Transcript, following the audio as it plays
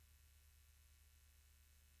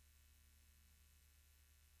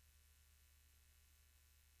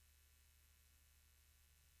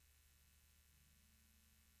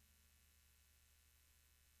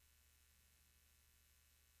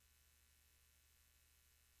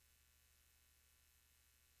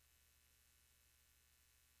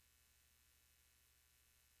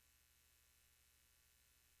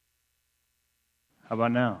How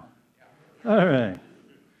about now? All right.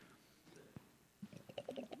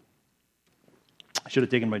 I should have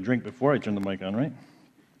taken my drink before I turned the mic on, right?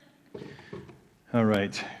 All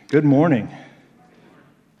right. Good morning.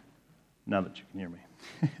 Now that you can hear me.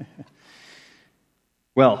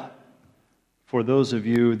 Well, for those of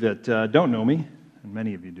you that don't know me, and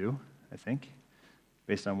many of you do, I think,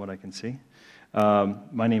 based on what I can see,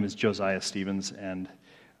 my name is Josiah Stevens, and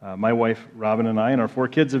my wife, Robin, and I, and our 4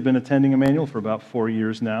 kids have been attending Emmanuel for about 4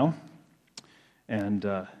 years now. And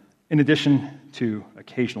in addition to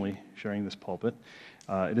occasionally sharing this pulpit,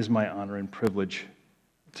 it is my honor and privilege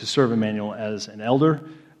to serve Emmanuel as an elder.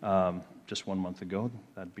 Just 1 month ago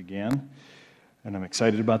that began, and I'm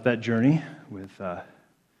excited about that journey with a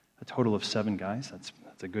total of 7 guys.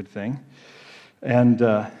 That's a good thing, and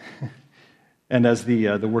as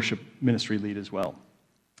the worship ministry lead as well.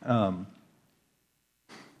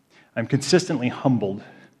 I'm consistently humbled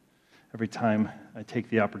every time I take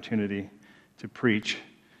the opportunity to preach.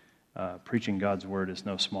 Preaching God's word is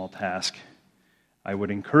no small task. I would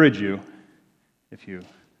encourage you, if you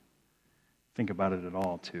think about it at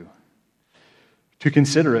all, to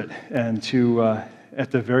consider it and to,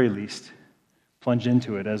 at the very least, plunge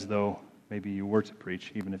into it as though maybe you were to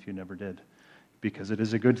preach, even if you never did, because it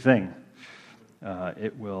is a good thing.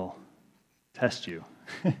 It will test you,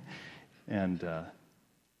 and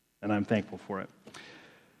I'm thankful for it.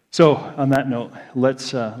 So, on that note, let's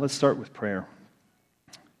start with prayer.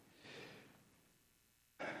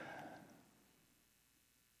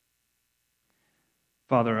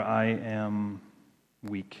 Father, I am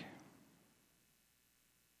weak,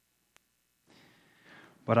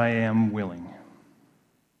 but I am willing.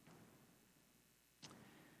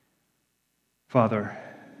 Father,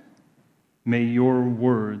 may your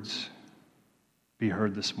words be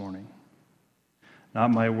heard this morning. Not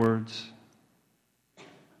my words,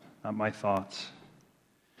 not my thoughts,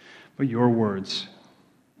 but your words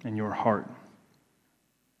and your heart.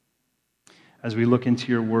 As we look into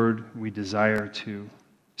your word, we desire to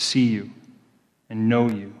see you and know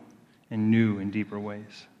you in new and deeper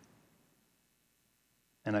ways.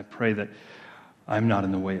 And I pray that I'm not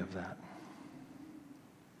in the way of that.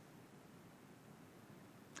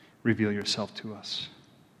 Reveal yourself to us,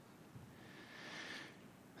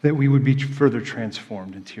 that we would be further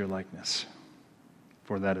transformed into your likeness,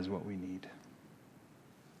 for that is what we need.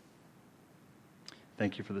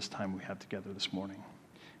 Thank you for this time we have together this morning.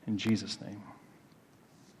 In Jesus' name.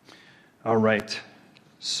 All right.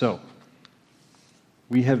 So,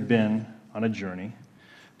 we have been on a journey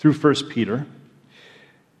through 1 Peter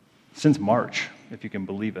since March, if you can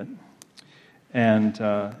believe it. And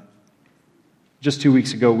just 2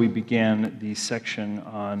 weeks ago, we began the section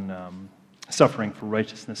on suffering for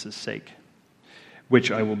righteousness' sake,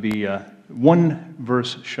 which I will be 1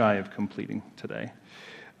 verse shy of completing today.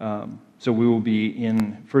 So we will be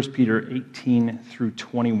in 1 Peter 18 through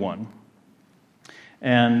 21.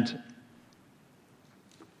 And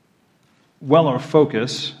while our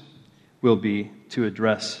focus will be to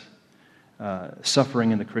address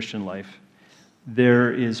suffering in the Christian life,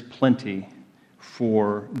 there is plenty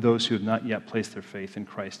for those who have not yet placed their faith in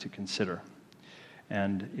Christ to consider.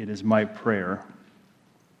 And it is my prayer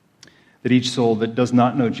that each soul that does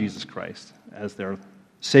not know Jesus Christ as their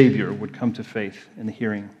Savior would come to faith in the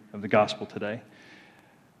hearing of the gospel today,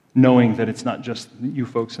 knowing that it's not just you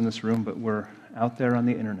folks in this room, but we're out there on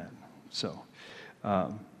the internet. So,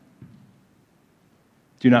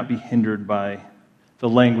 do not be hindered by the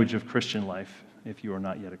language of Christian life if you are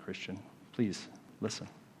not yet a Christian. Please listen.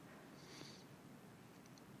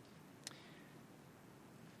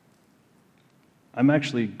 I'm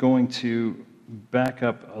actually going to back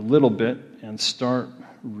up a little bit and start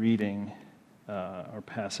reading our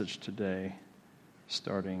passage today,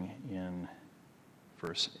 starting in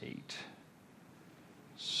verse 8.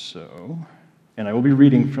 So, and I will be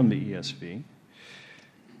reading from the ESV.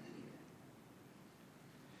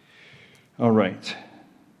 All right.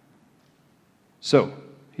 So,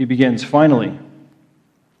 he begins, finally,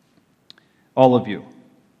 all of you,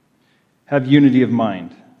 have unity of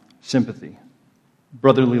mind, sympathy,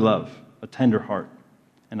 brotherly love, a tender heart,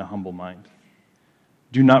 and a humble mind.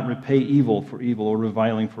 Do not repay evil for evil or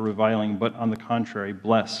reviling for reviling, but on the contrary,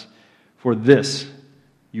 bless. For to this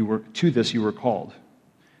you were called,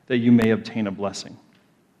 that you may obtain a blessing.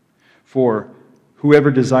 For whoever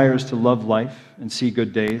desires to love life and see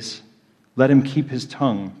good days, let him keep his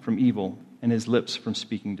tongue from evil and his lips from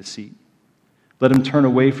speaking deceit. Let him turn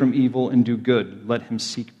away from evil and do good. Let him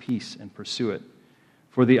seek peace and pursue it.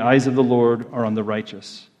 For the eyes of the Lord are on the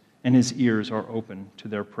righteous, and his ears are open to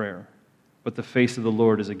their prayer. But the face of the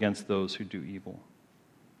Lord is against those who do evil.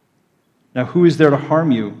 Now who is there to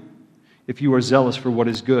harm you if you are zealous for what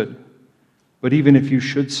is good? But even if you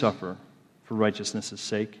should suffer for righteousness'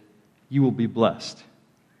 sake, you will be blessed.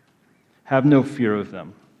 Have no fear of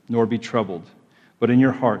them, nor be troubled, but in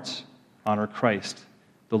your hearts honor Christ,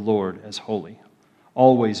 the Lord, as holy,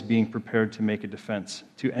 always being prepared to make a defense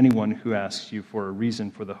to anyone who asks you for a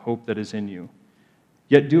reason for the hope that is in you.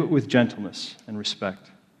 Yet do it with gentleness and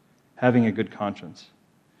respect, having a good conscience,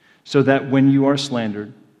 so that when you are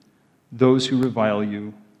slandered, those who revile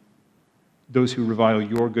your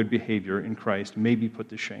good behavior in Christ may be put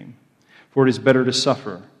to shame. For it is better to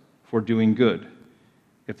suffer for doing good,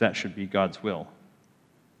 if that should be God's will,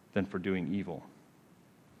 than for doing evil.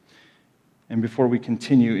 And before we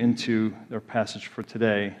continue into our passage for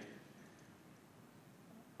today,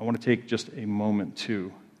 I want to take just a moment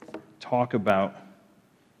to talk about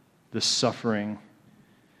the suffering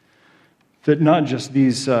that not just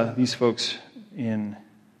these folks in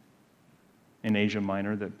Asia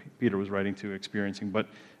Minor that Peter was writing to experiencing, but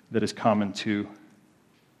that is common to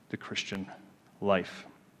the Christian life.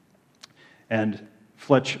 And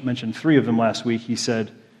Fletch mentioned 3 of them last week. He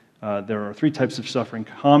said there are 3 types of suffering: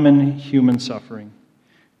 common human suffering,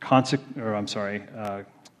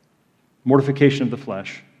 mortification of the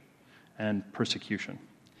flesh, and persecution.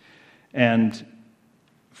 And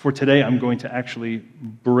for today, I'm going to actually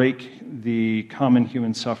break the common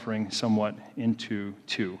human suffering somewhat into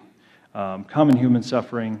 2. Common human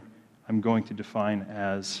suffering, I'm going to define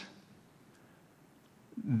as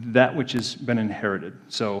that which has been inherited.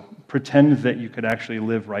 So pretend that you could actually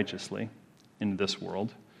live righteously in this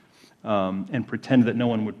world, and pretend that no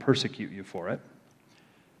one would persecute you for it.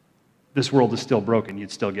 This world is still broken.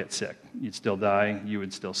 You'd still get sick. You'd still die. You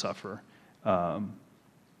would still suffer.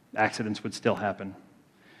 Accidents would still happen.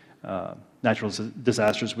 Natural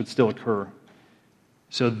disasters would still occur.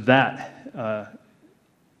 So that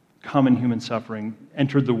common human suffering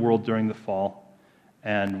entered the world during the fall,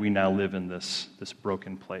 and we now live in this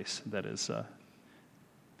broken place that is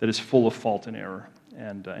full of fault and error,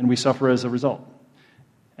 and we suffer as a result.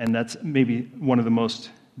 And that's maybe one of the most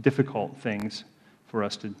difficult things for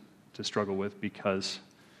us to struggle with, because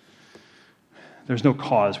there's no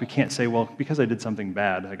cause. We can't say, well, because I did something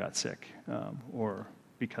bad, I got sick, or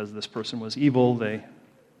because this person was evil, they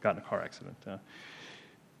got in a car accident.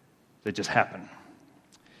 They just happen.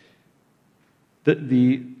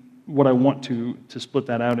 What I want to split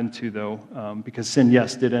that out into, though, because sin,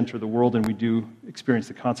 yes, did enter the world, and we do experience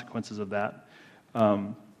the consequences of that,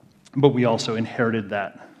 but we also inherited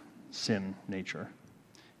that sin nature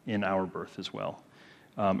in our birth as well.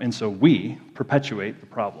 And so we perpetuate the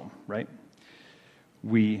problem, right?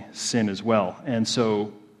 We sin as well. And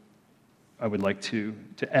so I would like to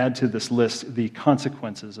add to this list the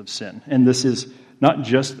consequences of sin. And this is not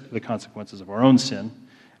just the consequences of our own sin,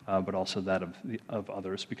 but also that of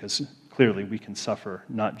others, because clearly we can suffer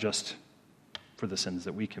not just for the sins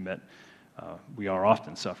that we commit. We are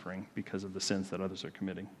often suffering because of the sins that others are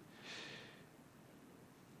committing.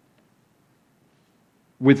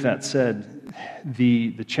 With that said,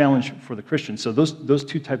 the challenge for the Christian, so those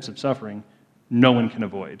 2 types of suffering, no one can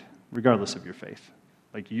avoid, regardless of your faith.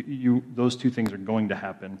 Like those 2 things are going to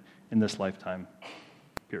happen in this lifetime,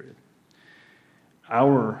 period.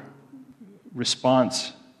 Our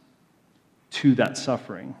response to that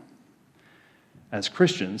suffering as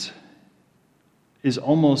Christians is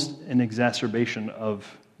almost an exacerbation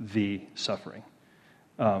of the suffering,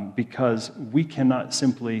 because we cannot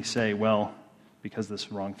simply say, well, because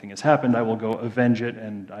this wrong thing has happened, I will go avenge it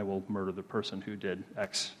and I will murder the person who did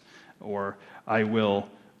X, or I will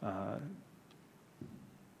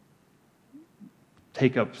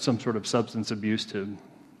take up some sort of substance abuse to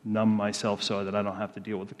numb myself so that I don't have to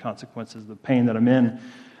deal with the consequences of the pain that I'm in.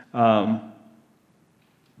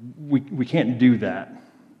 We can't do that.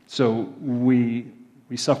 So we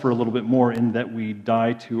suffer a little bit more in that we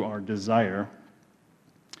die to our desire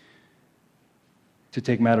to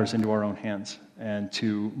take matters into our own hands and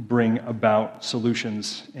to bring about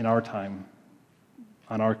solutions in our time,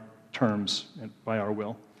 on our terms, and by our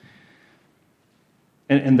will.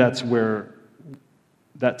 And that's where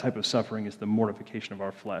that type of suffering is the mortification of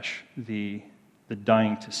our flesh, the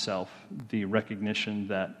dying to self, the recognition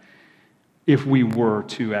that if we were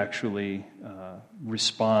to actually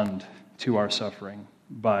respond to our suffering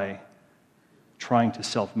by trying to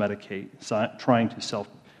self-medicate, trying to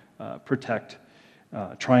self-protect,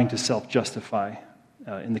 trying to self-justify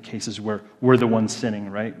in the cases where we're the ones sinning,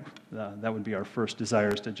 right? That would be our first desire,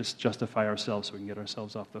 is to just justify ourselves so we can get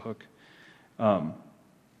ourselves off the hook.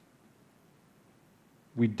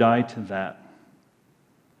 We die to that,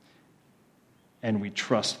 and we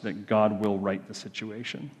trust that God will right the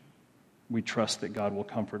situation. We trust that God will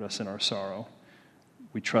comfort us in our sorrow.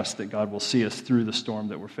 We trust that God will see us through the storm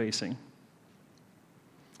that we're facing.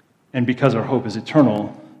 And because our hope is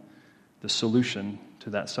eternal, the solution to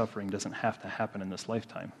that suffering doesn't have to happen in this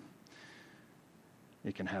lifetime.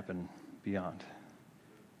 It can happen beyond.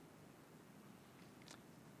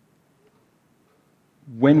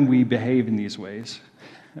 When we behave in these ways,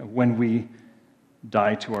 when we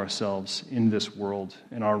die to ourselves in this world,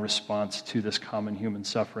 in our response to this common human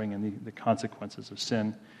suffering and the consequences of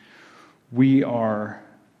sin, we are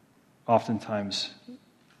oftentimes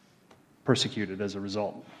persecuted as a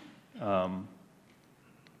result. And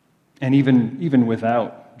even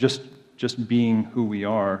without just being who we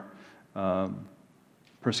are,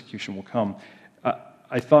 persecution will come.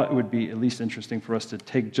 I thought it would be at least interesting for us to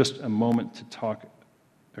take just a moment to talk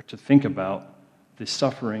or to think about the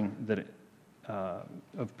suffering that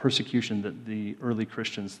of persecution that the early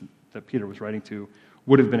Christians that Peter was writing to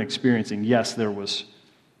would have been experiencing. Yes, there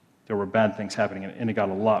were bad things happening, and it got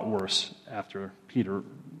a lot worse after Peter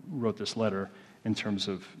wrote this letter in terms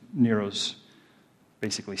of Nero's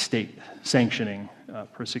basically state sanctioning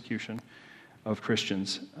persecution of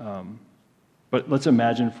Christians. But let's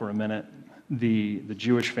imagine for a minute the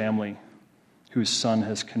Jewish family whose son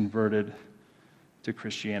has converted to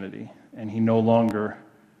Christianity, and he no longer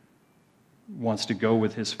wants to go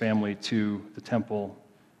with his family to the temple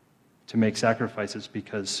to make sacrifices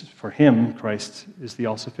because for him, Christ is the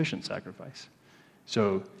all-sufficient sacrifice.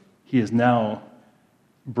 So he is now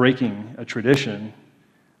breaking a tradition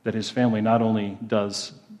that his family not only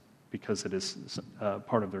does because it is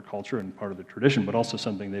part of their culture and part of their tradition, but also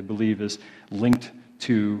something they believe is linked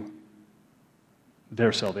to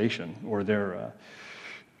their salvation or their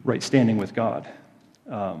right standing with God.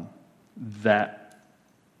 That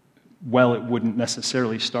while it wouldn't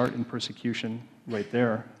necessarily start in persecution right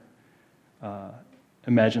there,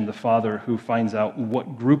 imagine the father who finds out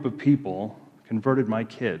what group of people converted my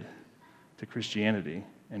kid to Christianity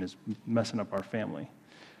and is messing up our family.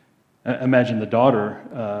 Imagine the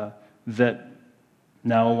daughter that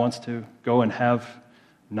now wants to go and have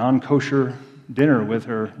non-kosher dinner with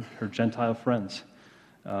her Gentile friends.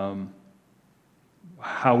 How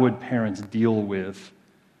would parents deal with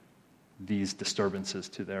these disturbances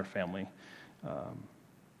to their family?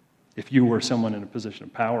 If you were someone in a position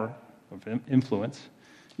of power, of influence,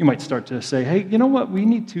 you might start to say, hey, you know what, we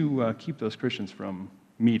need to keep those Christians from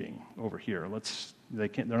meeting over here.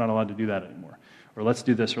 They're not allowed to do that anymore. Or let's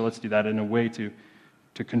do this or let's do that in a way to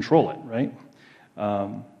control it, right?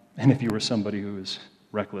 And if you were somebody who was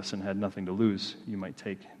reckless and had nothing to lose, you might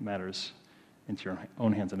take matters into your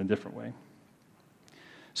own hands in a different way.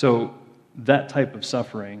 So that type of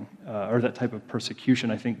suffering, or that type of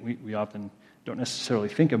persecution, I think we often don't necessarily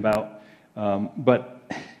think about,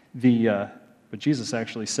 but Jesus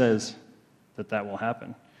actually says that will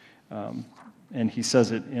happen. And he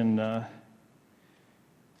says it in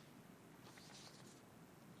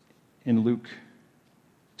Luke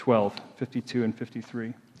 12:52 and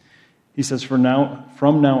 53. He says, from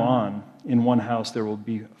now on, in one house there will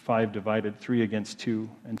be 5 divided, 3 against 2,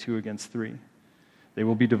 and 2 against 3. They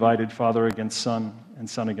will be divided, father against son, and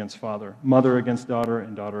son against father, mother against daughter,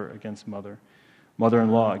 and daughter against mother,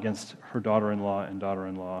 mother-in-law against her daughter-in-law, and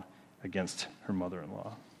daughter-in-law against her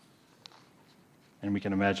mother-in-law. And we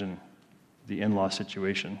can imagine the in-law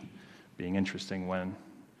situation being interesting when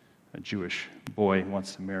a Jewish boy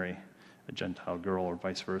wants to marry a Gentile girl or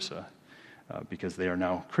vice versa, because they are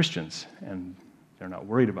now Christians and they're not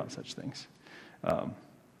worried about such things.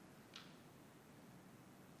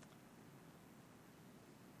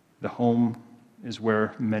 The home is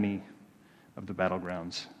where many of the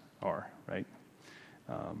battlegrounds are, right?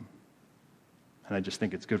 And I just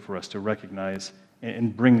think it's good for us to recognize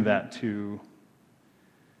and bring that into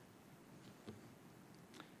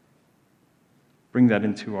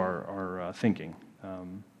our thinking.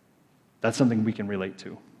 That's something we can relate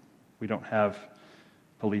to. We don't have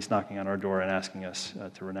police knocking on our door and asking us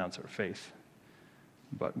to renounce our faith,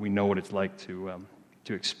 but we know what it's like to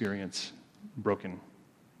experience brokenness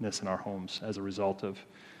in our homes as a result of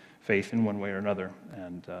faith in one way or another,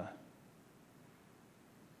 and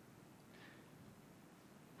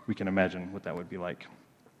we can imagine what that would be like.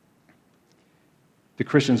 The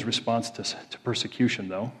Christian's response to persecution,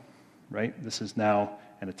 though, right? This is now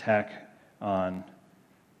an attack on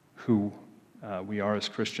who we are as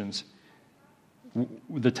Christians.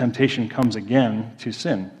 The temptation comes again to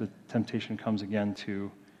sin. The temptation comes again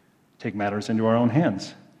to take matters into our own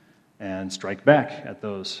hands and strike back at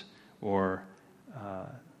those, or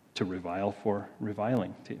to revile for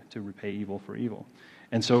reviling, to repay evil for evil.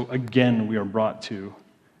 And so again, we are brought to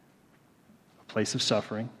a place of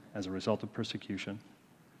suffering as a result of persecution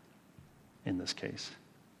in this case.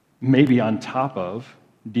 Maybe on top of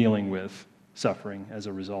dealing with suffering as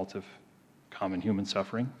a result of common human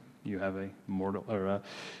suffering. You have a mortal or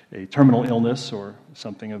a terminal illness or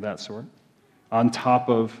something of that sort. On top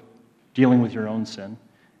of dealing with your own sin,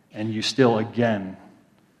 and you still again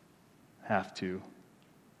have to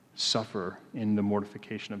suffer in the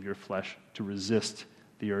mortification of your flesh to resist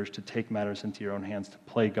the urge to take matters into your own hands, to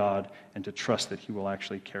play God, and to trust that He will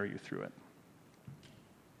actually carry you through it.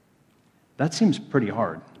 That seems pretty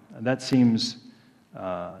hard. That seems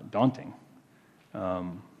daunting.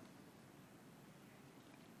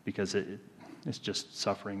 Because it's just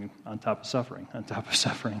suffering on top of suffering, on top of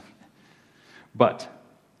suffering. But,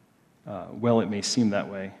 while it may seem that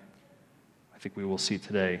way, I think we will see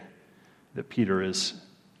today that Peter is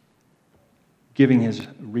giving his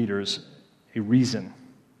readers a reason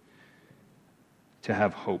to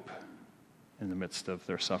have hope in the midst of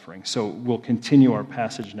their suffering. So we'll continue our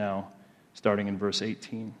passage now, starting in verse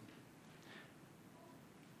 18.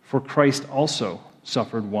 For Christ also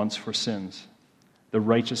suffered once for sins, the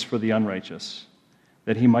righteous for the unrighteous,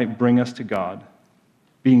 that He might bring us to God,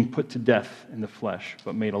 being put to death in the flesh,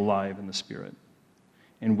 but made alive in the Spirit,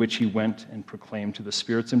 in which He went and proclaimed to the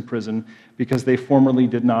spirits in prison, because they formerly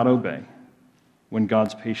did not obey, when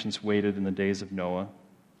God's patience waited in the days of Noah,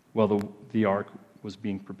 while the ark was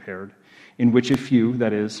being prepared, in which a few,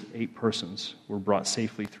 that is, 8 persons, were brought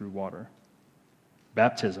safely through water.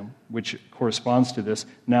 Baptism, which corresponds to this,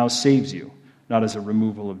 now saves you, not as a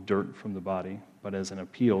removal of dirt from the body, but as an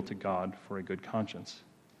appeal to God for a good conscience,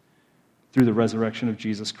 through the resurrection of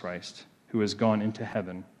Jesus Christ, who has gone into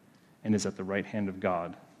heaven and is at the right hand of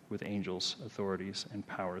God, with angels, authorities, and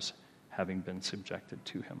powers having been subjected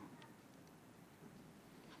to Him.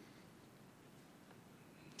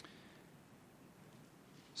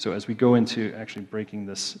 So as we go into actually breaking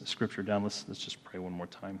this scripture down, let's just pray one more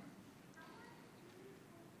time.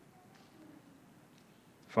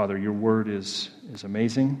 Father, your word is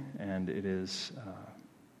amazing, and it is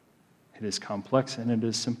complex, and it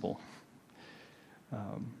is simple.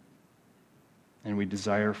 And we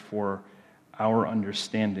desire for our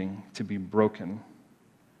understanding to be broken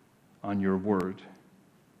on your word,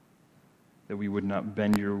 that we would not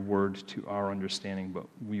bend your word to our understanding, but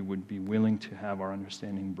we would be willing to have our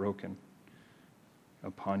understanding broken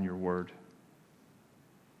upon your word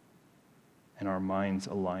and our minds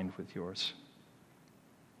aligned with yours.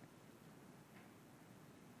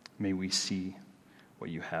 May we see what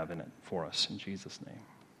you have in it for us, in Jesus' name.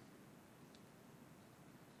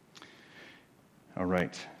 All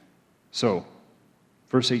right. So,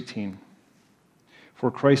 verse 18.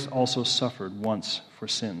 For Christ also suffered once for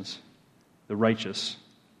sins, the righteous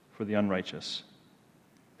for the unrighteous,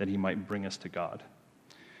 that He might bring us to God.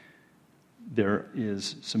 There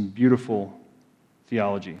is some beautiful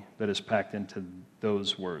theology that is packed into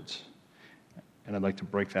those words, and I'd like to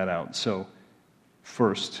break that out. So,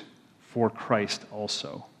 first, for Christ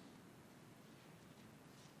also.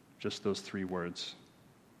 Just those 3 words.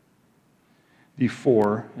 The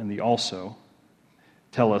for and the also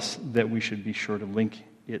tell us that we should be sure to link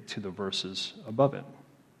it to the verses above it.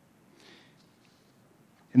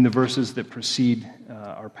 In the verses that precede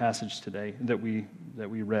our passage today that we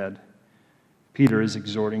read, Peter is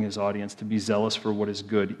exhorting his audience to be zealous for what is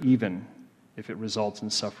good, even if it results in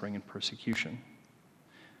suffering and persecution.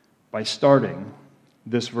 By starting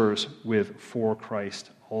this verse with, for Christ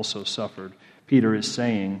also suffered, Peter is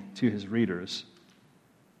saying to his readers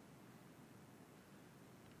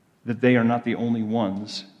that they are not the only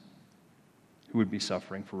ones who would be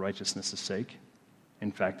suffering for righteousness' sake.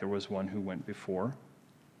 In fact, there was one who went before.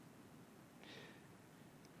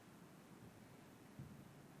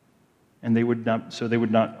 And they would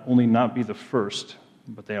not only not be the first,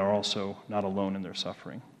 but they are also not alone in their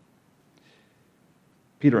suffering.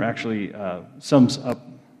 Peter actually sums up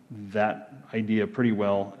that idea pretty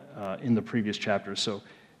well in the previous chapters. So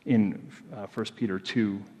in 1 Peter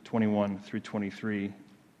 2, 21 through 23,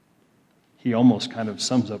 he almost kind of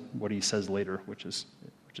sums up what he says later, which is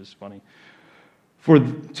funny. For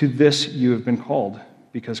to this you have been called,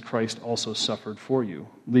 because Christ also suffered for you,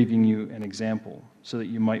 leaving you an example, so that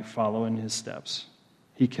you might follow in his steps.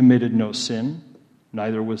 He committed no sin,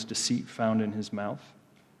 neither was deceit found in his mouth.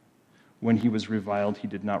 When he was reviled, he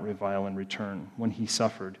did not revile in return. When he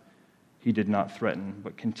suffered, he did not threaten,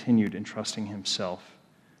 but continued entrusting himself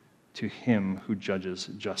to him who judges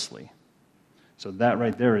justly. So that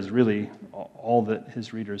right there is really all that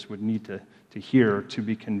his readers would need to hear to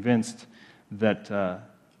be convinced that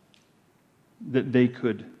they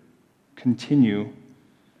could continue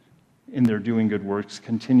in their doing good works,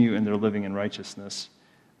 continue in their living in righteousness,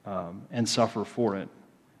 and suffer for it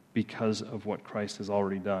because of what Christ has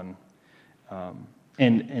already done.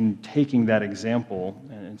 And taking that example,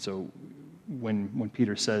 and so when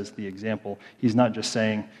Peter says the example, he's not just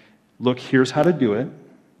saying, look, here's how to do it.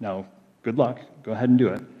 Now, good luck. Go ahead and do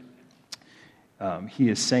it. He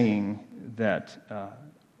is saying that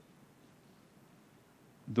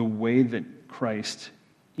the way that Christ,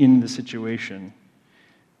 in the situation,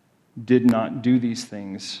 did not do these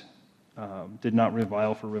things, did not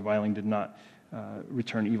revile for reviling, did not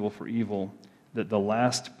return evil for evil, that the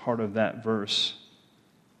last part of that verse,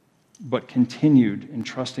 but continued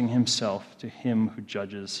entrusting himself to him who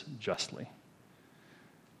judges justly.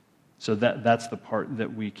 So that's the part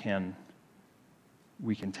that we can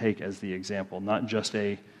take as the example, not just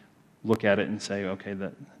a look at it and say, okay,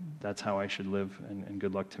 that's how I should live, and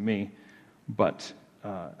good luck to me. But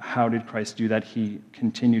how did Christ do that? He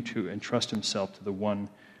continued to entrust himself to the one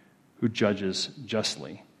who judges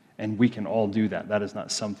justly. And we can all do that. That is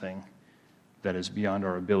not something that is beyond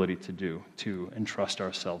our ability to do, to entrust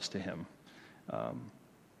ourselves to him.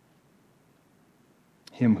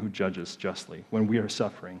 Him who judges justly when we are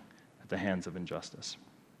suffering at the hands of injustice.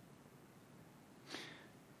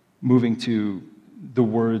 Moving to the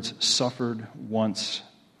words suffered once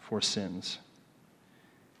for sins.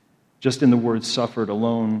 Just in the word suffered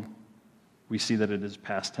alone, we see that it is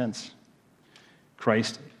past tense.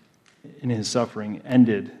 Christ, in his suffering,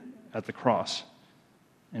 ended at the cross.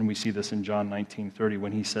 And we see this in John 19:30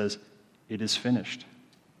 when he says, "It is finished."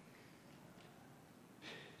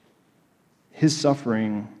 His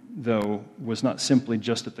suffering, though, was not simply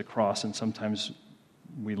just at the cross, and sometimes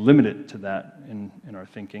we limit it to that in our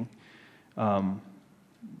thinking.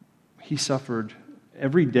 He suffered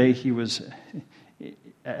every day he was,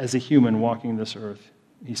 as a human walking this earth,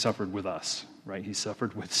 he suffered with us, right? He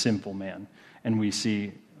suffered with sinful man. And we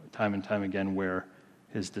see time and time again where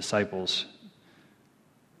his disciples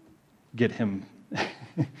get him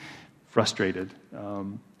frustrated.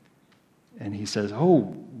 And he says, "Oh,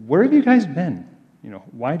 where have you guys been?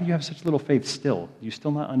 Why do you have such little faith still? Do you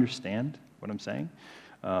still not understand what I'm saying?"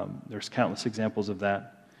 There's countless examples of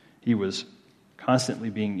that. He was constantly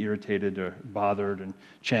being irritated or bothered and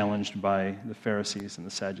challenged by the Pharisees and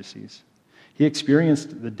the Sadducees. He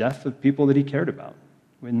experienced the death of people that he cared about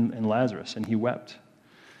in Lazarus, and he wept.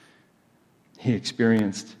 He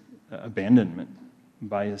experienced abandonment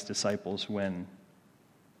by his disciples when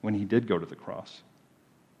he did go to the cross,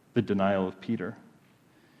 the denial of Peter.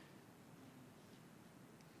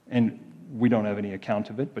 And we don't have any account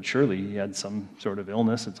of it, but surely he had some sort of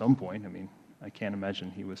illness at some point. I mean, I can't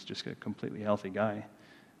imagine he was just a completely healthy guy.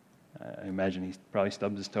 I imagine he probably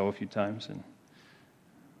stubbed his toe a few times and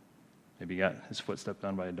maybe got his foot stepped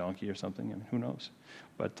on by a donkey or something. I mean, who knows?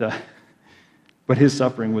 But his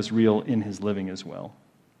suffering was real in his living as well.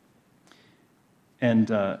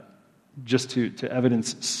 And just to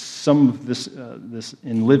evidence some of this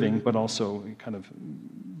in living, but also it kind of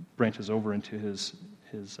branches over into his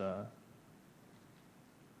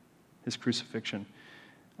crucifixion.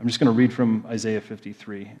 I'm just going to read from Isaiah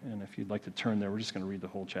 53, and if you'd like to turn there, we're just going to read the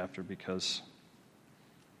whole chapter, because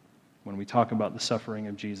when we talk about the suffering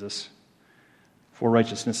of Jesus for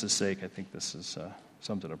righteousness' sake, I think this is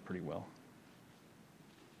sums it up pretty well.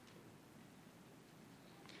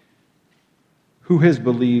 Who has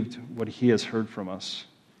believed what he has heard from us?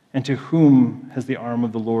 And to whom has the arm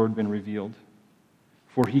of the Lord been revealed?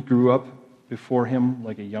 For he grew up before him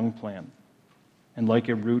like a young plant, and like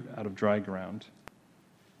a root out of dry ground.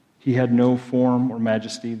 He had no form or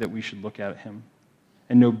majesty that we should look at him,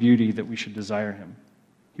 and no beauty that we should desire him.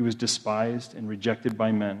 He was despised and rejected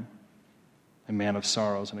by men, a man of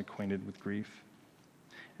sorrows and acquainted with grief.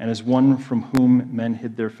 And as one from whom men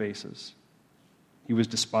hid their faces, he was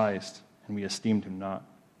despised, and we esteemed him not.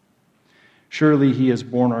 Surely he has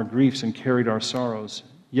borne our griefs and carried our sorrows,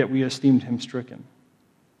 yet we esteemed him stricken,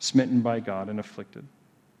 smitten by God, and afflicted.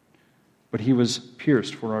 But he was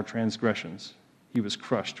pierced for our transgressions. He was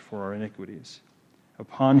crushed for our iniquities.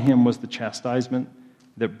 Upon him was the chastisement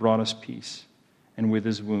that brought us peace, and with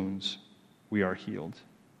his wounds we are healed.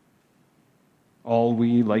 All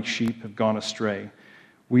we, like sheep, have gone astray.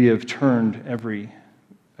 We have turned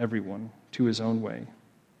everyone to his own way,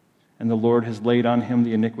 and the Lord has laid on him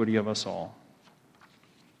the iniquity of us all.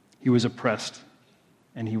 He was oppressed,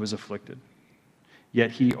 and he was afflicted.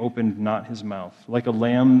 Yet he opened not his mouth. Like a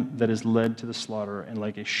lamb that is led to the slaughter, and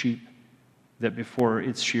like a sheep that before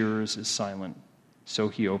its shearers is silent, so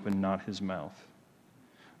he opened not his mouth.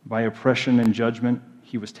 By oppression and judgment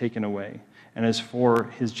he was taken away. And as for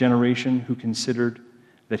his generation, who considered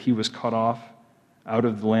that he was cut off out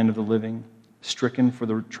of the land of the living, stricken for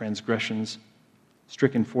the transgressions,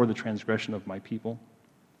 stricken for the transgression of my people.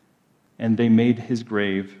 And they made his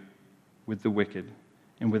grave with the wicked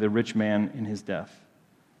and with a rich man in his death,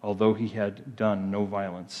 although he had done no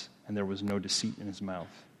violence, and there was no deceit in his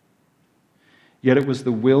mouth. Yet it was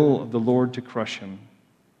the will of the Lord to crush him.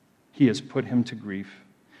 He has put him to grief.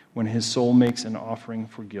 When his soul makes an offering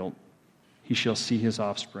for guilt, he shall see his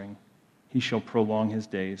offspring. He shall prolong his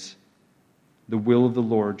days. The will of the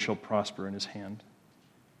Lord shall prosper in his hand.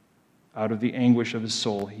 Out of the anguish of his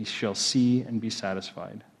soul he shall see and be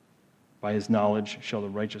satisfied. By his knowledge shall the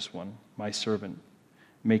righteous one, my servant,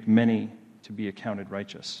 make many to be accounted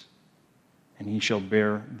righteous, and he shall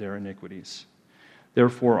bear their iniquities.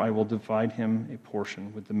 Therefore I will divide him a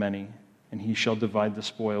portion with the many, and he shall divide the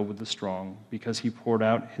spoil with the strong, because he poured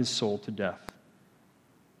out his soul to death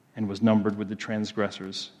and was numbered with the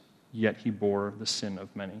transgressors, yet he bore the sin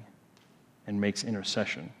of many and makes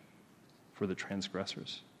intercession for the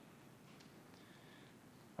transgressors.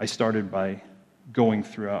 I started by going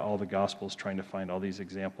throughout all the Gospels trying to find all these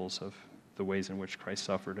examples of the ways in which Christ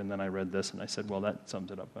suffered, and then I read this and I said, well, that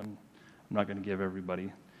sums it up. I'm not going to give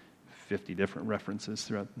everybody 50 different references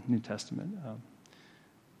throughout the New Testament.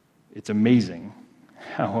 It's amazing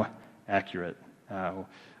how accurate, how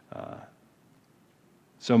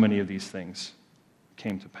so many of these things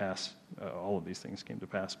came to pass. All of these things came to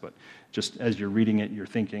pass, but just as you're reading it, you're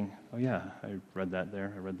thinking, oh yeah, I read that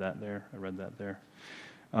there, I read that there, I read that there.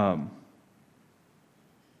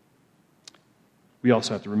 We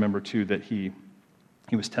also have to remember, too, that he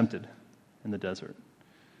was tempted in the desert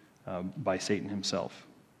by Satan himself.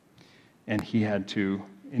 And he had to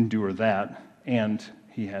endure that, and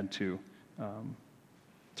he had to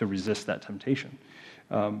resist that temptation.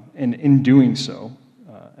 And in doing so,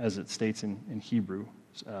 as it states in Hebrews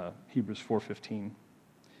 4:15,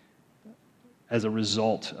 as a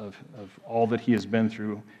result of all that he has been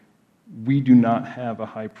through, we do not have a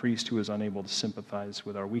high priest who is unable to sympathize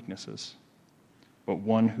with our weaknesses, but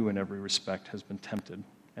one who in every respect has been tempted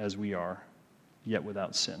as we are, yet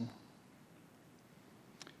without sin.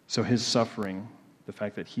 So his suffering, the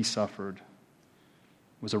fact that he suffered,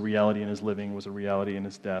 was a reality in his living, was a reality in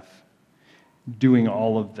his death. Doing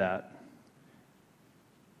all of that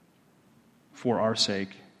for our sake,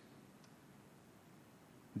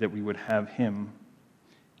 that we would have him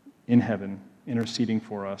in heaven interceding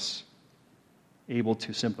for us, able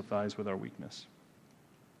to sympathize with our weakness.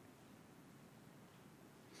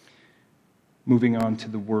 Moving on to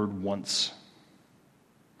the word once.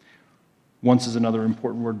 Once is another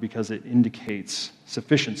important word because it indicates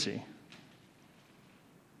sufficiency,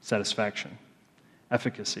 satisfaction,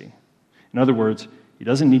 efficacy. In other words, he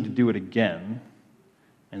doesn't need to do it again,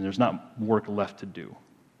 and there's not work left to do.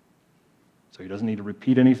 So he doesn't need to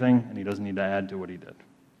repeat anything, and he doesn't need to add to what he did.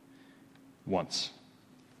 Once.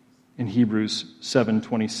 In Hebrews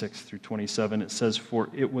 7:26 through 27, it says, "For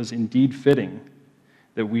it was indeed fitting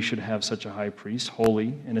that we should have such a high priest,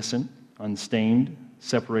 holy, innocent, unstained,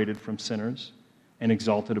 separated from sinners, and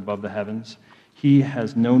exalted above the heavens. He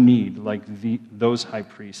has no need, like those high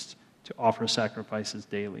priests, to offer sacrifices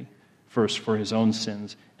daily, first for his own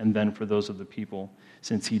sins and then for those of the people,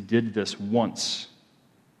 since he did this once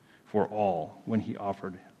for all when he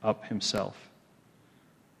offered up himself."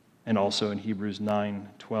 And also in Hebrews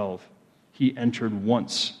 9:12, he entered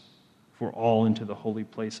once for all into the holy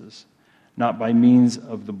places, not by means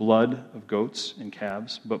of the blood of goats and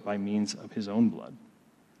calves, but by means of his own blood,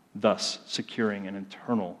 thus securing an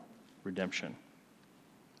eternal redemption.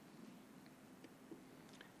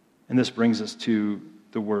 And this brings us to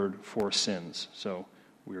the word for sins. So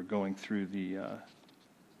we are going through the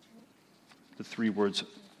three words,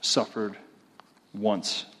 suffered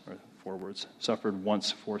once, or four words, suffered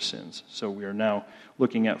once for sins. So we are now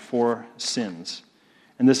looking at for sins.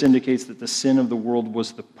 And this indicates that the sin of the world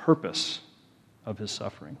was the purpose of his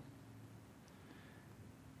suffering,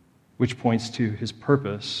 which points to his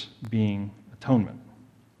purpose being atonement.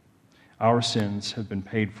 Our sins have been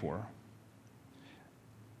paid for.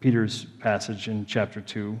 Peter's passage in chapter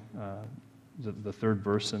 2, the third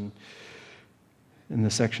verse in the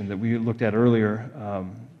section that we looked at earlier,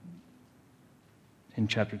 in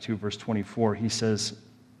chapter 2, verse 24, he says,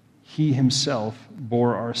 "He himself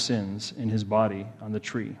bore our sins in his body on the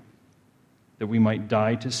tree, that we might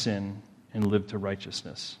die to sin and live to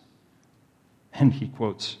righteousness." And he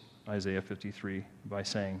quotes Isaiah 53 by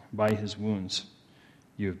saying, "By his wounds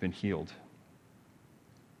you have been healed."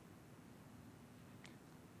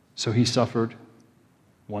 So he suffered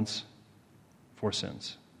once for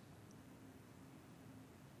sins.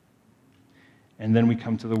 And then we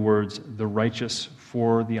come to the words, "the righteous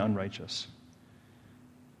for the unrighteous."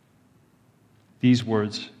 These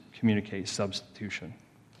words communicate substitution.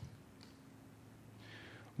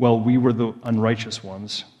 Well, we were the unrighteous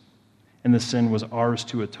ones, and the sin was ours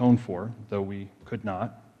to atone for, though we could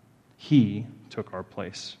not. He took our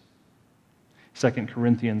place. 2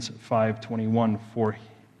 Corinthians 5:21, for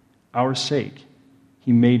our sake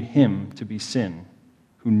he made him to be sin,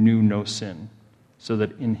 who knew no sin, so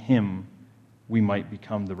that in him we might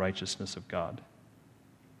become the righteousness of God.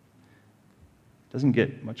 It doesn't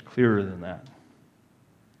get much clearer than that.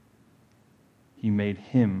 He made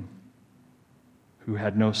him who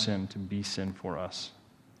had no sin to be sin for us.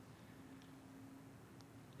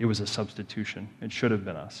 It was a substitution. It should have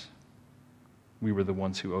been us. We were the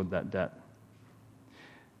ones who owed that debt.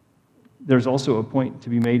 There's also a point to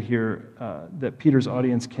be made here that Peter's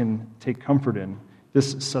audience can take comfort in.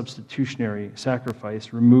 This substitutionary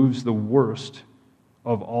sacrifice removes the worst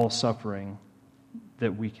of all suffering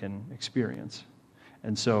that we can experience.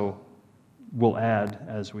 And so we'll add,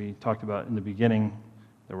 as we talked about in the beginning,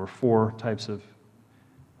 there were 4 types of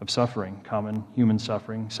suffering: common human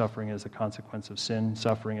suffering, suffering as a consequence of sin,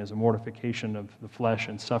 suffering as a mortification of the flesh,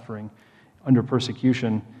 and suffering under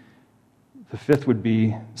persecution. The 5th would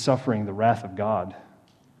be suffering the wrath of God.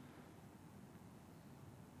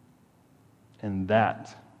 And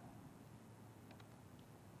that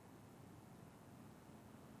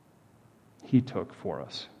he took for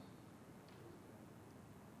us.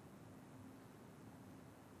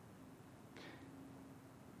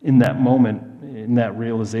 In that moment, in that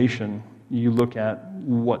realization, you look at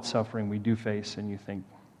what suffering we do face and you think,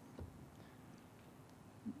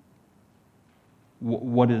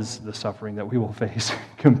 what is the suffering that we will face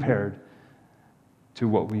compared to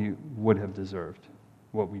what we would have deserved,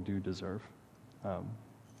 what we do deserve,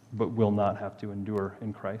 but will not have to endure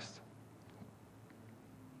in Christ?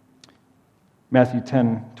 Matthew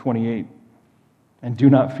 10:28, and do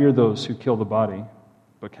not fear those who kill the body,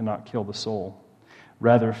 but cannot kill the soul.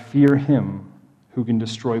 Rather, fear him who can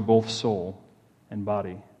destroy both soul and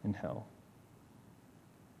body in hell.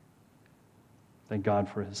 Thank God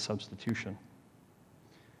for his substitution.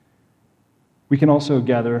 We can also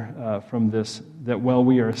gather from this that while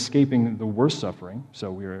we are escaping the worst suffering, so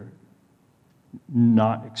we are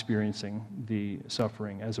not experiencing the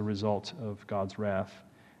suffering as a result of God's wrath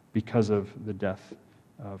because of the death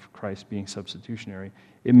of Christ being substitutionary,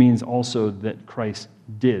 it means also that Christ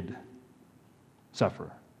did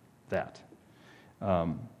suffer that.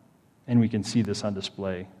 And we can see this on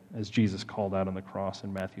display as Jesus called out on the cross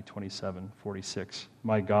in Matthew 27:46,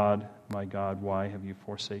 my God, why have you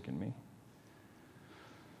forsaken me?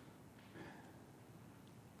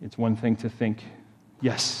 It's one thing to think,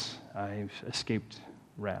 yes, I've escaped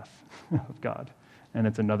wrath of God. And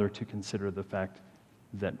it's another to consider the fact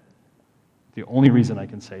that the only reason I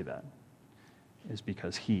can say that is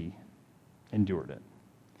because he endured it.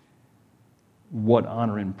 What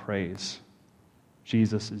honor and praise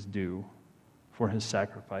Jesus is due for his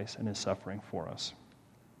sacrifice and his suffering for us.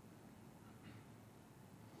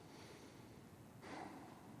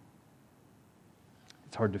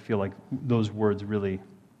 It's hard to feel like those words really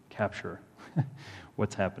capture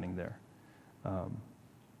what's happening there. An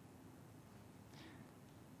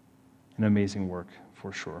amazing work,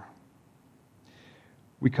 for sure.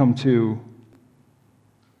 We come to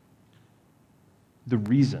the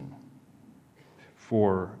reason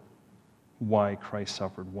for why Christ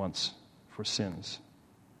suffered once for sins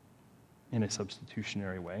in a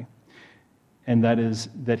substitutionary way, and that is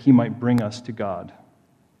that he might bring us to God.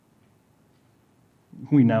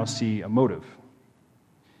 We now see a motive.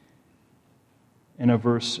 In a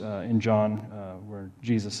verse in John where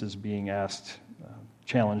Jesus is being asked,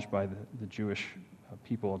 challenged by the Jewish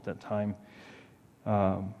people at that time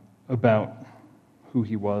about who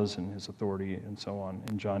he was and his authority and so on,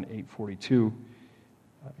 in John 8:42,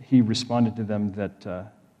 he responded to them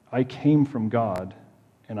that I came from God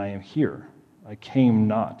and I am here. I came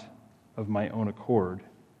not of my own accord,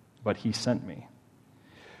 but he sent me.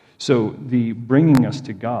 So the bringing us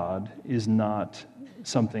to God is not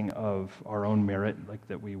something of our own merit, like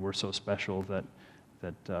that we were so special that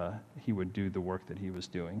he would do the work that he was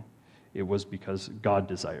doing. It was because God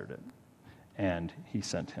desired it, and he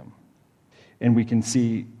sent him. And we can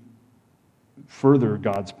see further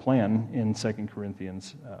God's plan in 2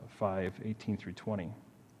 Corinthians 5:18-20.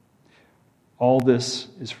 All this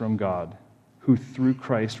is from God, who through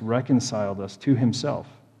Christ reconciled us to himself,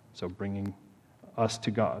 so bringing us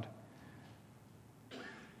to God,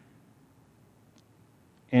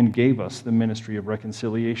 and gave us the ministry of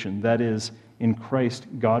reconciliation. That is, in Christ,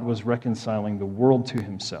 God was reconciling the world to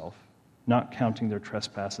himself, not counting their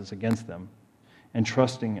trespasses against them, and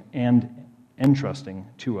entrusting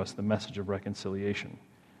to us the message of reconciliation.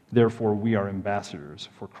 Therefore, we are ambassadors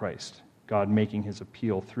for Christ, God making his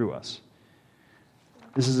appeal through us.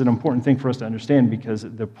 This is an important thing for us to understand because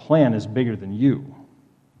the plan is bigger than you.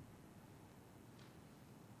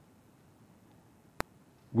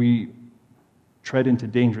 We tread into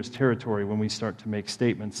dangerous territory when we start to make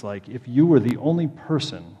statements like, if you were the only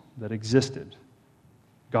person that existed,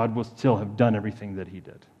 God will still have done everything that he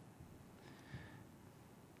did.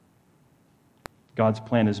 God's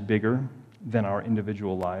plan is bigger than our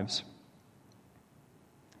individual lives,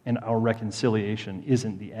 and our reconciliation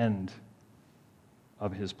isn't the end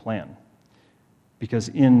of his plan, because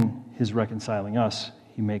in his reconciling us,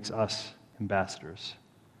 he makes us ambassadors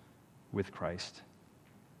with Christ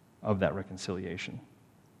of that reconciliation.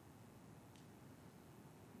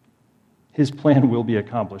 His plan will be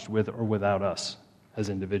accomplished with or without us as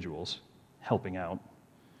individuals helping out.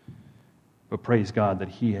 But praise God that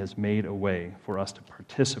he has made a way for us to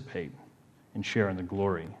participate and share in the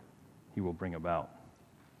glory he will bring about.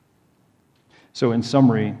 So in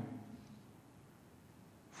summary,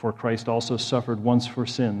 for Christ also suffered once for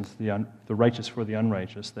sins, the righteous for the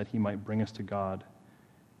unrighteous, that he might bring us to God,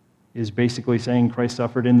 is basically saying Christ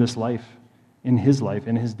suffered in this life, in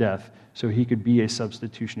his death, so he could be a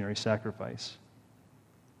substitutionary sacrifice,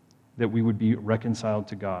 that we would be reconciled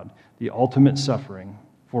to God. The ultimate suffering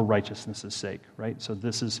for righteousness' sake, right? So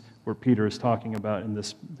this is where Peter is talking about in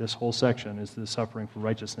this whole section, is the suffering for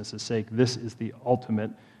righteousness' sake. This is the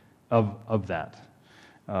ultimate of that.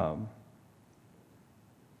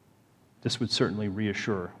 This would certainly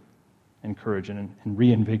reassure, encourage, and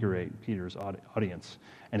reinvigorate Peter's audience,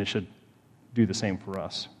 and it should do the same for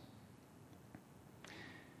us.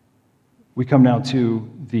 We come now to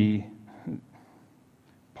the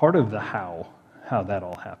part of the how that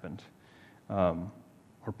all happened,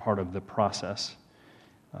 or part of the process,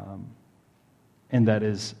 and that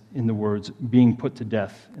is, in the words, being put to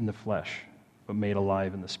death in the flesh, but made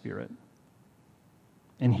alive in the Spirit.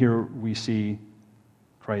 And here we see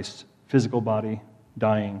Christ's physical body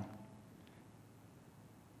dying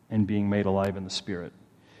and being made alive in the Spirit.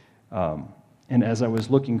 And as I was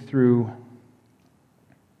looking through,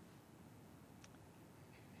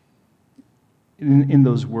 in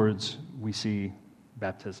those words, we see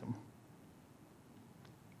baptism,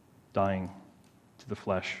 dying to the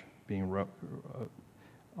flesh, being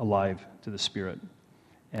alive to the Spirit.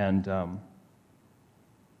 And I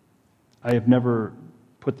have never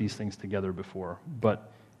put these things together before,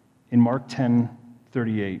 but in Mark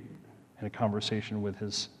 10:38, in a conversation with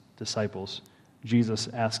his disciples, Jesus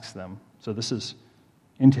asks them, so this is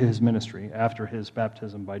into his ministry after his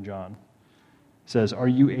baptism by John, says, "Are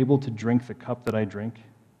you able to drink the cup that I drink,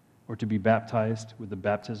 or to be baptized with the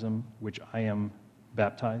baptism which I am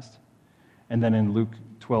baptized?" And then in Luke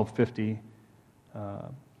 12:50,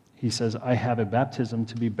 he says, "I have a baptism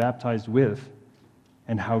to be baptized with,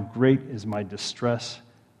 and how great is my distress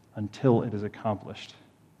until it is accomplished."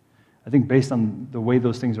 I think based on the way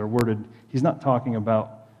those things are worded, he's not talking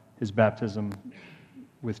about his baptism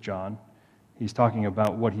with John. He's talking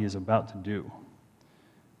about what he is about to do,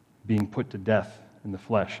 being put to death in the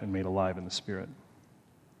flesh and made alive in the Spirit.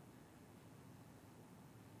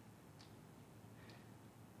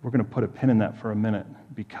 We're going to put a pin in that for a minute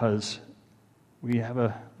because we have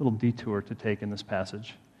a little detour to take in this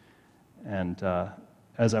passage. And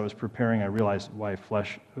as I was preparing, I realized why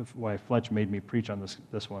Fletch made me preach on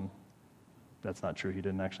this one. That's not true. He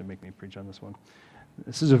didn't actually make me preach on this one.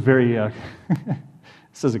 This is a very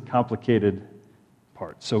this is a complicated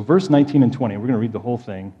part. So verse 19 and 20, we're going to read the whole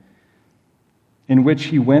thing, in which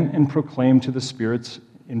he went and proclaimed to the spirits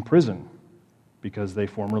in prison, because they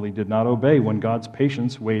formerly did not obey when God's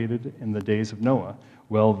patience waited in the days of Noah,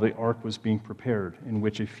 while the ark was being prepared, in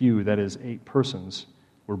which a few, that is 8 persons,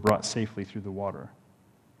 were brought safely through the water,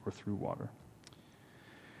 or through water.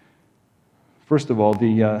 First of all,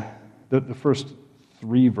 the first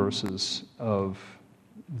 3 verses of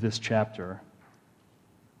this chapter,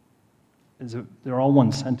 they're all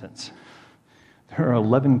one sentence. There are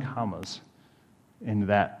 11 commas in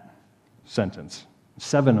that sentence.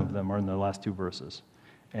 7 of them are in the last 2 verses.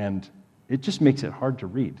 And it just makes it hard to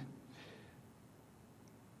read.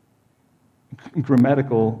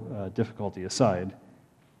 Grammatical difficulty aside,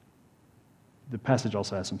 the passage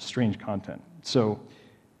also has some strange content. So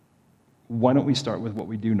why don't we start with what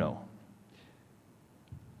we do know?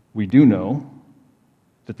 We do know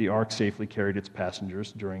that the ark safely carried its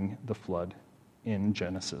passengers during the flood in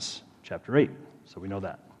Genesis chapter 8. So we know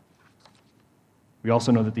that. We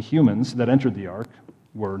also know that the humans that entered the ark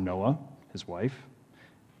were Noah, his wife,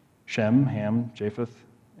 Shem, Ham, Japheth,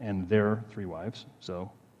 and their 3 wives.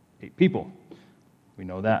 So 8 people. We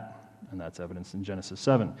know that. and that's evidenced in Genesis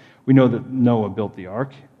 7. We know that Noah built the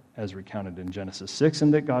ark, as recounted in Genesis 6,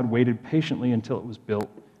 and that God waited patiently until it was built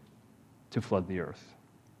to flood the earth.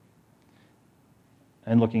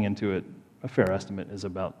 And looking into it, a fair estimate is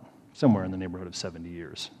about somewhere in the neighborhood of 70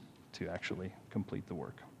 years to actually complete the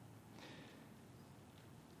work.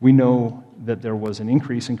 We know that there was an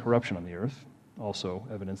increase in corruption on the earth, also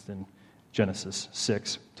evidenced in Genesis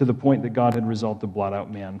 6, to the point that God had resolved to blot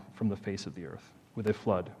out man from the face of the earth with a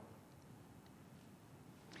flood.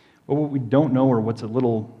 But what we don't know, or what's a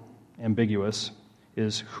little ambiguous,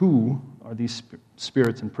 is who are these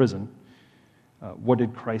spirits in prison? What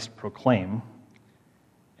did Christ proclaim?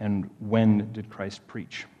 And when did Christ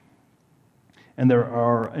preach? And there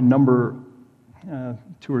are a number,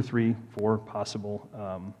 2 or 3, 4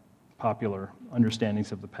 possible popular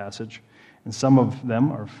understandings of the passage. And some of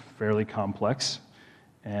them are fairly complex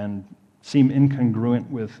and seem incongruent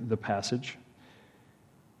with the passage.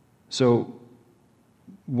 So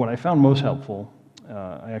what I found most helpful,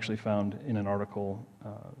 I actually found in an article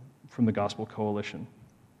from the Gospel Coalition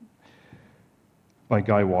by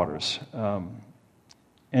Guy Waters.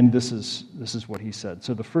 And this is what he said.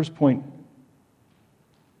 So the first point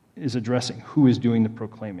is addressing who is doing the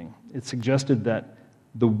proclaiming. It suggested that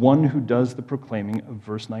the one who does the proclaiming of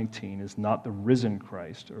verse 19 is not the risen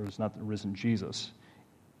Christ, or is not the risen Jesus.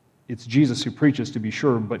 It's Jesus who preaches, to be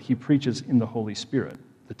sure, but he preaches in the Holy Spirit.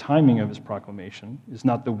 The timing of his proclamation is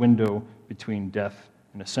not the window between death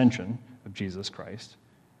and ascension of Jesus Christ.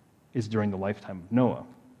 It's during the lifetime of Noah.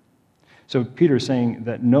 So Peter is saying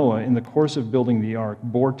that Noah, in the course of building the ark,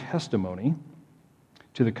 bore testimony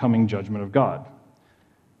to the coming judgment of God.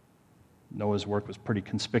 Noah's work was pretty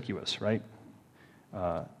conspicuous, right?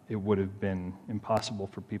 It would have been impossible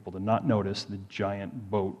for people to not notice the giant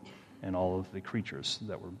boat and all of the creatures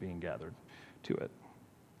that were being gathered to it.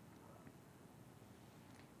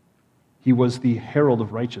 He was the herald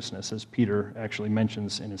of righteousness, as Peter actually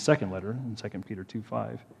mentions in his second letter, in 2 Peter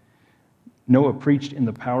 2:5. Noah preached in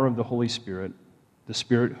the power of the Holy Spirit, the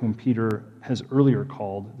Spirit whom Peter has earlier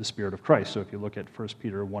called the Spirit of Christ. So if you look at 1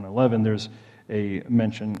 Peter 1:11, there's a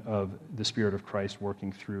mention of the Spirit of Christ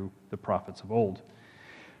working through the prophets of old.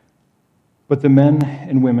 But the men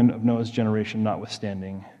and women of Noah's generation,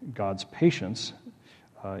 notwithstanding God's patience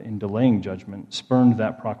in delaying judgment, spurned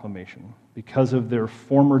that proclamation. Because of their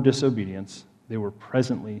former disobedience, they were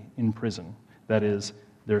presently in prison. That is,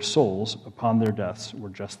 their souls, upon their deaths, were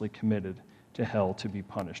justly committed to hell to be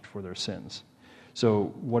punished for their sins.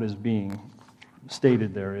 So what is being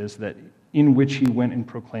stated there is that in which he went and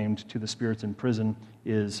proclaimed to the spirits in prison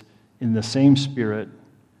is in the same Spirit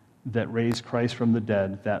that raised Christ from the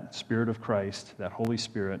dead. That Spirit of Christ, that Holy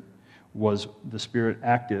Spirit, was the Spirit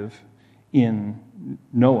active in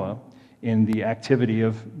Noah in the activity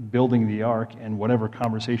of building the ark and whatever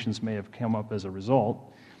conversations may have come up as a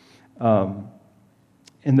result. And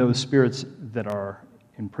those spirits that are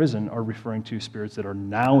in prison are referring to spirits that are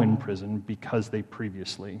now in prison because they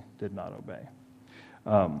previously did not obey.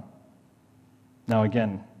 Now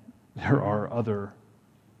again, there are other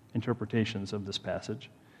interpretations of this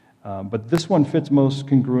passage, but this one fits most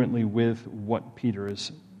congruently with what Peter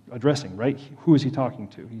is addressing, right? Who is he talking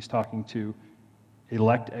to? He's talking to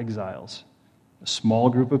elect exiles, a small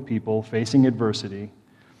group of people facing adversity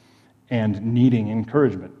and needing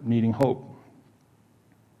encouragement, needing hope.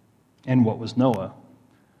 And what was Noah?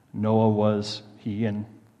 Noah was, he and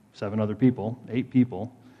 7 other people, 8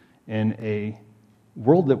 people, in a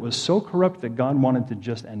world that was so corrupt that God wanted to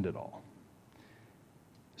just end it all.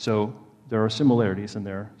 So there are similarities in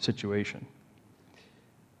their situation.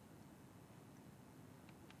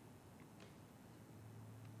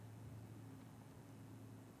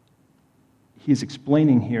 He's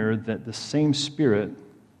explaining here that the same Spirit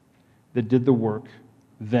that did the work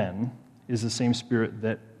then is the same Spirit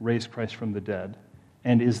that raised Christ from the dead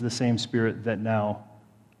and is the same Spirit that now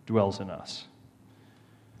dwells in us.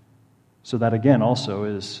 So that, again, also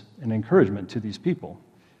is an encouragement to these people.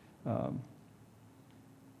 And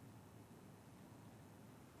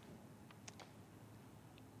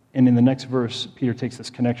in the next verse, Peter takes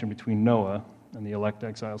this connection between Noah and the elect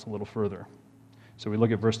exiles a little further. So we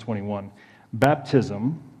look at verse 21.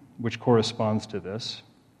 Baptism, which corresponds to this,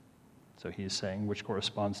 so he's saying, which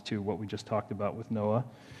corresponds to what we just talked about with Noah,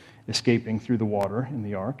 escaping through the water in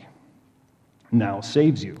the ark, now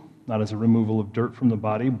saves you, not as a removal of dirt from the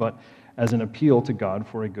body, but as an appeal to God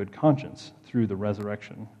for a good conscience through the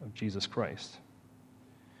resurrection of Jesus Christ.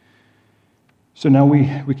 So now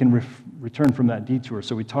we can return from that detour.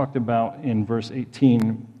 So we talked about in verse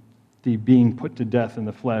 18 the being put to death in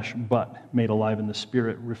the flesh, but made alive in the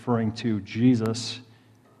Spirit, referring to Jesus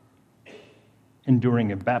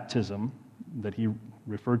enduring a baptism that he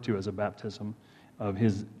referred to as a baptism of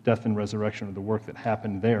his death and resurrection, of the work that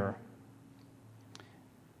happened there,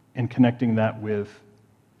 and connecting that with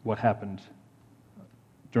what happened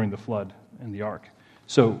during the flood and the ark.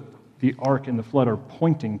 So the ark and the flood are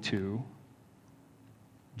pointing to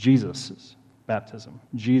Jesus' baptism,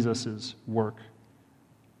 Jesus' work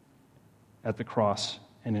at the cross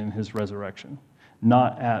and in his resurrection,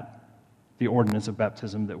 not at the ordinance of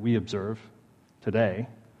baptism that we observe today,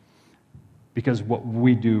 because what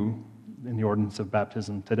we do in the ordinance of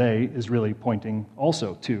baptism today is really pointing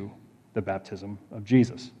also to the baptism of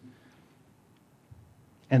Jesus.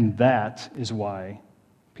 And that is why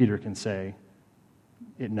Peter can say,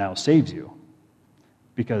 it now saves you.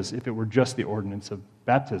 Because if it were just the ordinance of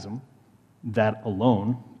baptism, that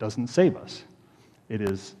alone doesn't save us. It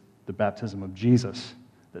is the baptism of Jesus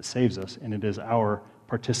that saves us, and it is our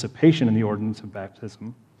participation in the ordinance of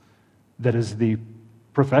baptism that is the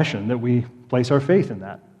profession that we place our faith in,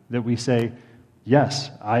 that we say,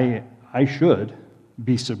 yes, I should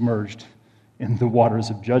be submerged in the waters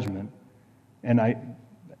of judgment, and I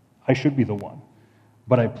should be the one.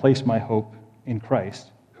 But I place my hope in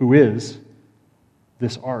Christ, who is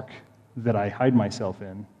this ark that I hide myself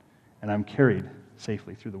in, and I'm carried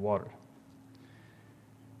safely through the water.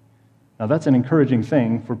 Now that's an encouraging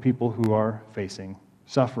thing for people who are facing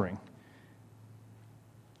suffering.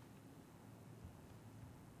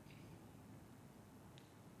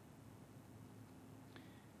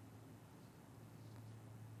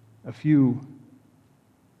 A few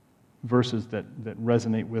verses that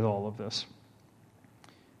resonate with all of this.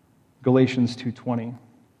 Galatians 2:20.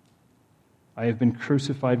 I have been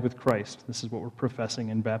crucified with Christ. This is what we're professing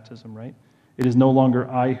in baptism, right? It is no longer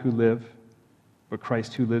I who live, but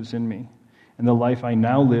Christ who lives in me. And the life I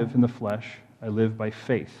now live in the flesh, I live by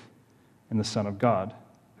faith in the Son of God,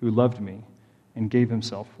 who loved me and gave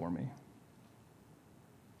himself for me.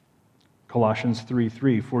 Colossians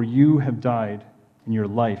 3:3. For you have died, and your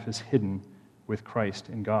life is hidden with Christ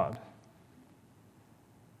in God.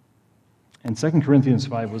 And 2 Corinthians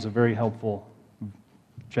 5 was a very helpful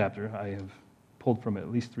chapter. I have pulled from it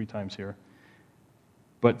at least 3 times here.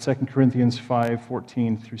 But 2 Corinthians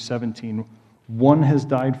 5:14 through 17, one has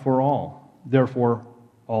died for all, therefore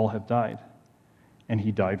all have died. And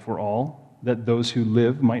he died for all, that those who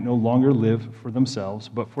live might no longer live for themselves,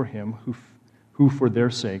 but for him who for their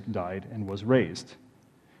sake died and was raised.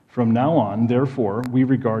 From now on, therefore, we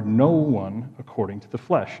regard no one according to the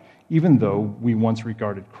flesh. Even though we once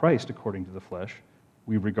regarded Christ according to the flesh,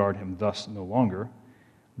 we regard him thus no longer.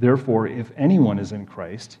 Therefore, if anyone is in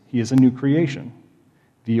Christ, he is a new creation.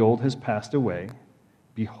 The old has passed away.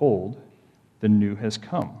 Behold, the new has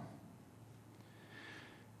come.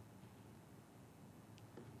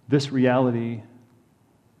 This reality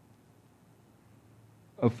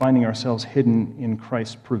of finding ourselves hidden in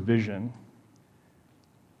Christ's provision,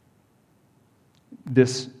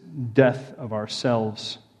 this death of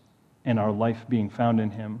ourselves and our life being found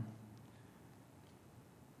in him,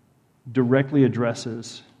 directly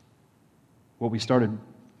addresses what we started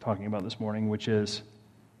talking about this morning, which is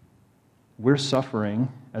we're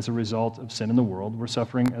suffering as a result of sin in the world. We're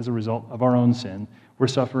suffering as a result of our own sin. We're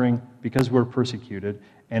suffering because we're persecuted.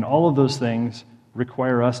 And all of those things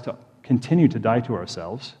require us to continue to die to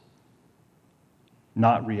ourselves,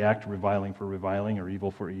 not react reviling for reviling or evil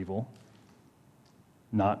for evil,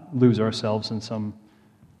 not lose ourselves in some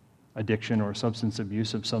addiction or substance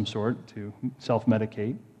abuse of some sort to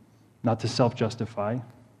self-medicate, not to self-justify.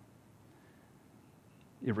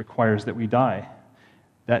 It requires that we die.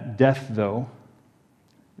 That death, though,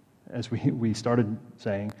 as we started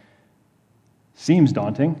saying, seems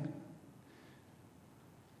daunting,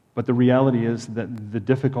 but the reality is that the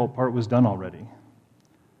difficult part was done already.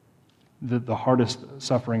 The hardest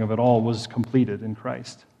suffering of it all was completed in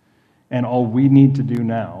Christ. And all we need to do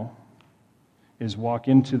now is walk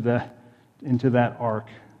into that ark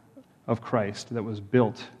of Christ that was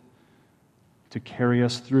built to carry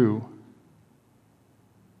us through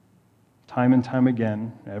time and time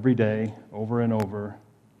again, every day, over and over,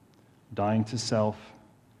 dying to self,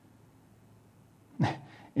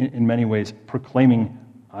 in many ways proclaiming,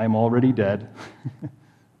 I'm already dead,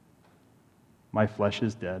 my flesh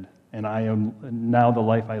is dead, and now the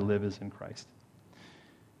life I live is in Christ.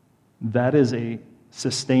 That is a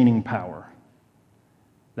sustaining power.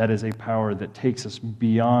 That is a power that takes us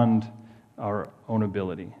beyond our own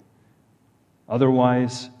ability.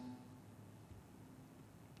 Otherwise,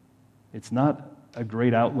 it's not a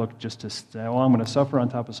great outlook just to say, well, I'm going to suffer on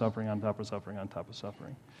top of suffering, on top of suffering, on top of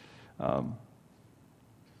suffering.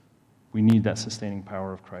 We need that sustaining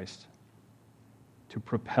power of Christ to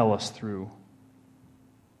propel us through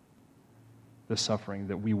the suffering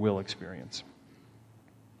that we will experience,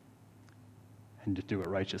 and to do it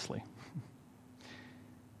righteously.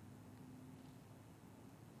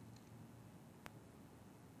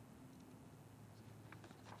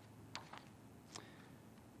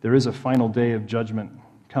 There is a final day of judgment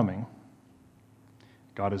coming.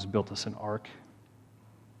 God has built us an ark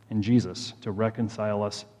in Jesus to reconcile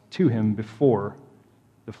us to him before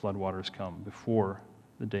the floodwaters come, before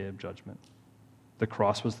the day of judgment. The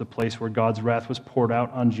cross was the place where God's wrath was poured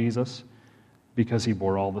out on Jesus because he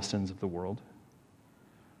bore all the sins of the world.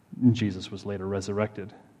 And Jesus was later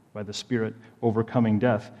resurrected by the Spirit, overcoming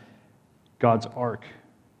death. God's ark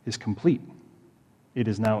is complete. It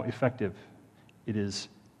is now effective. It is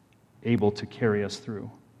able to carry us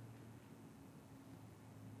through.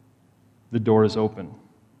 The door is open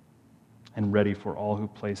and ready for all who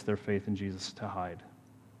place their faith in Jesus to hide,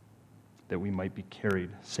 that we might be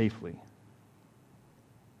carried safely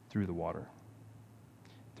through the water,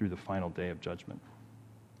 through the final day of judgment.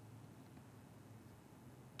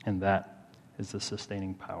 And that is the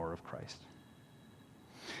sustaining power of Christ.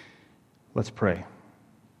 Let's pray.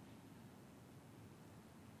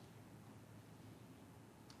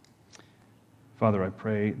 Father, I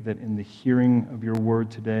pray that in the hearing of your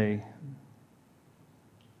word today,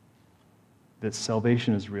 that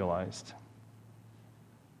salvation is realized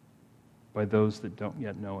by those that don't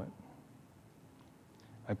yet know it.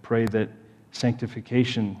 I pray that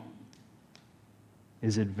sanctification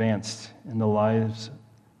is advanced in the lives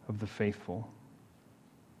of the faithful,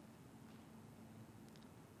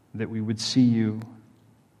 that we would see you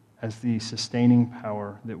as the sustaining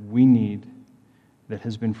power that we need, that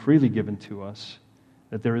has been freely given to us,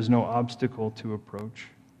 that there is no obstacle to approach,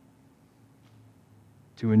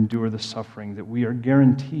 to endure the suffering that we are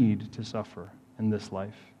guaranteed to suffer in this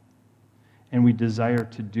life. And we desire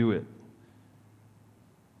to do it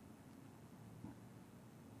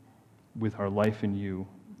with our life in you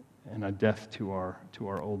and a death to our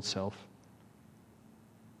old self,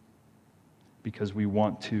 because we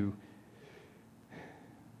want to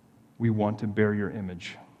bear your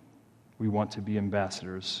image. We want to be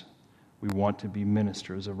ambassadors. We want to be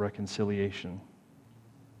ministers of reconciliation.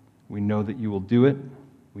 We know that you will do it.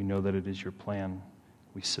 We know that it is your plan.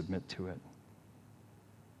 We submit to it.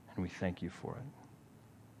 And we thank you for it.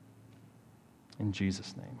 In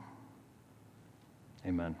Jesus' name,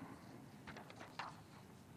 amen.